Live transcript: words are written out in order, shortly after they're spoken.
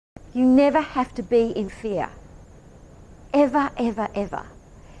You never have to be in fear. Ever, ever, ever.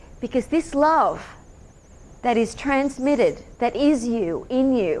 Because this love that is transmitted, that is you,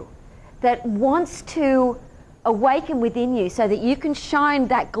 in you, that wants to awaken within you so that you can shine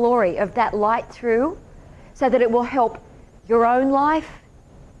that glory of that light through, so that it will help your own life,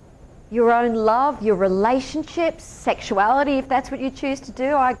 your own love, your relationships, sexuality, if that's what you choose to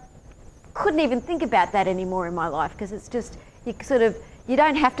do. I couldn't even think about that anymore in my life, because it's just, you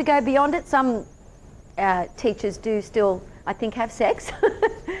don't have to go beyond it. Some teachers do still, I think, have sex,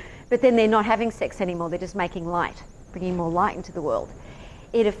 but then they're not having sex anymore. They're just making light, bringing more light into the world.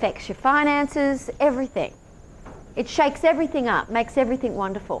 It affects your finances, everything. It shakes everything up, makes everything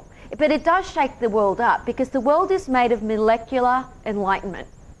wonderful. But it does shake the world up, because the world is made of molecular enlightenment.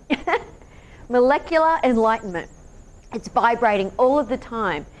 Molecular enlightenment. It's vibrating all of the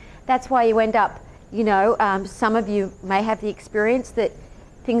time. That's why you end up, some of you may have the experience that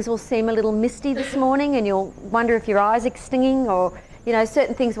things will seem a little misty this morning, and you'll wonder if your eyes are stinging, or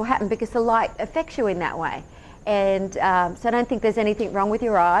certain things will happen because the light affects you in that way. And so I don't think there's anything wrong with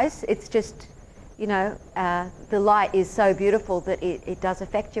your eyes. It's just, the light is so beautiful that it does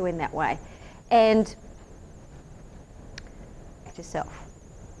affect you in that way. And yourself.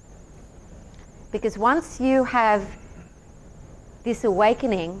 Because once you have this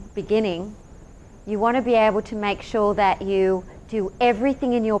awakening beginning, you want to be able to make sure that you do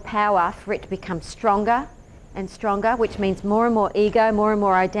everything in your power for it to become stronger and stronger, which means more and more ego, more and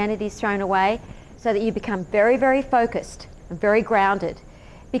more identities thrown away, so that you become very, very focused and very grounded.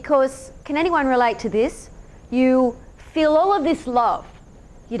 Because, can anyone relate to this? You feel all of this love.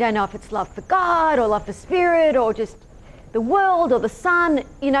 You don't know if it's love for God or love for spirit or just the world or the sun.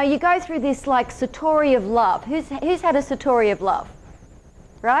 You go through this like satori of love. Who's had a satori of love?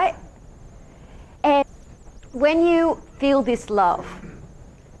 Right? And when you feel this love,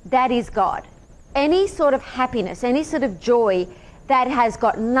 that is God. Any sort of happiness, any sort of joy that has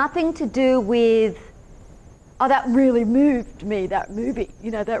got nothing to do with, oh, that really moved me, that movie,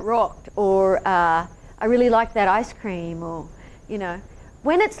 that rocked, or I really liked that ice cream, or,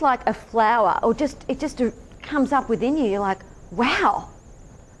 when it's like a flower, or it just comes up within you, you're like, wow,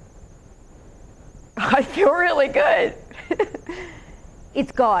 I feel really good.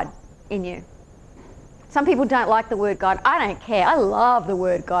 It's God in you. Some people don't like the word God. I don't care. I love the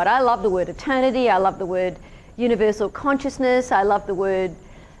word God. I love the word eternity. I love the word universal consciousness. I love the word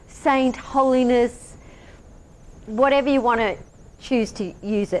saint, holiness, whatever you want to choose to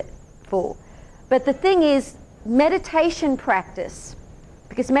use it for. But the thing is, meditation practice,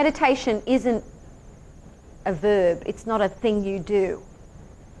 because meditation isn't a verb, it's not a thing you do,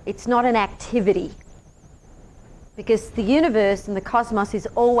 it's not an activity, because the universe and the cosmos is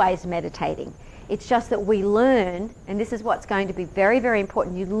always meditating. It's just that we learn, and this is what's going to be very, very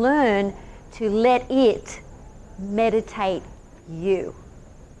important, you learn to let it meditate you.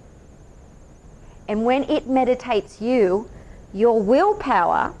 And when it meditates you, your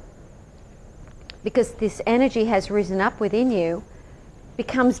willpower, because this energy has risen up within you,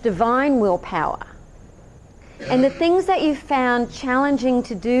 becomes divine willpower. And the things that you found challenging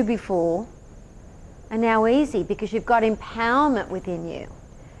to do before are now easy, because you've got empowerment within you.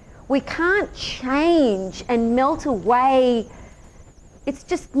 We can't change and melt away. It's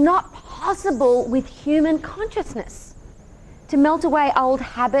just not possible with human consciousness to melt away old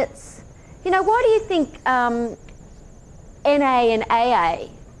habits. Why do you think NA and AA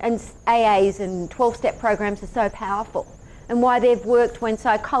and AAs and 12-step programs are so powerful, and why they've worked when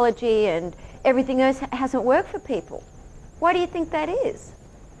psychology and everything else hasn't worked for people? Why do you think that is?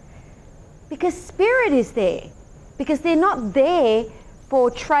 Because spirit is there. Because they're not there for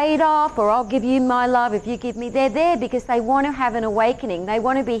trade-off, or I'll give you my love if you give me. They're there because they want to have an awakening. They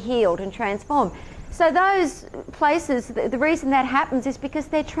want to be healed and transformed. So those places, the reason that happens is because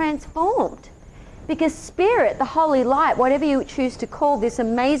they're transformed. Because spirit, the holy light, whatever you choose to call this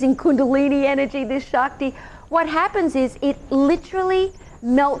amazing kundalini energy, this Shakti, what happens is it literally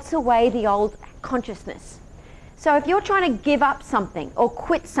melts away the old consciousness. So if you're trying to give up something or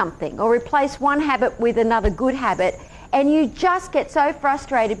quit something or replace one habit with another good habit, and you just get so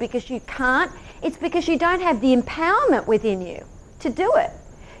frustrated because you can't, it's because you don't have the empowerment within you to do it.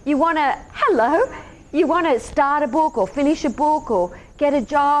 You want to start a book or finish a book or get a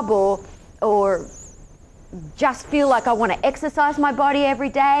job or just feel like I want to exercise my body every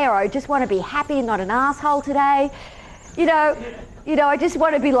day, or I just want to be happy and not an asshole today. I just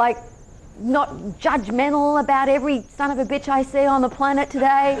want to be like not judgmental about every son of a bitch I see on the planet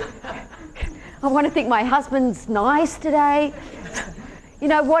today. I want to think my husband's nice today.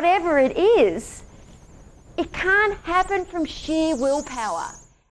 Whatever it is, it can't happen from sheer willpower.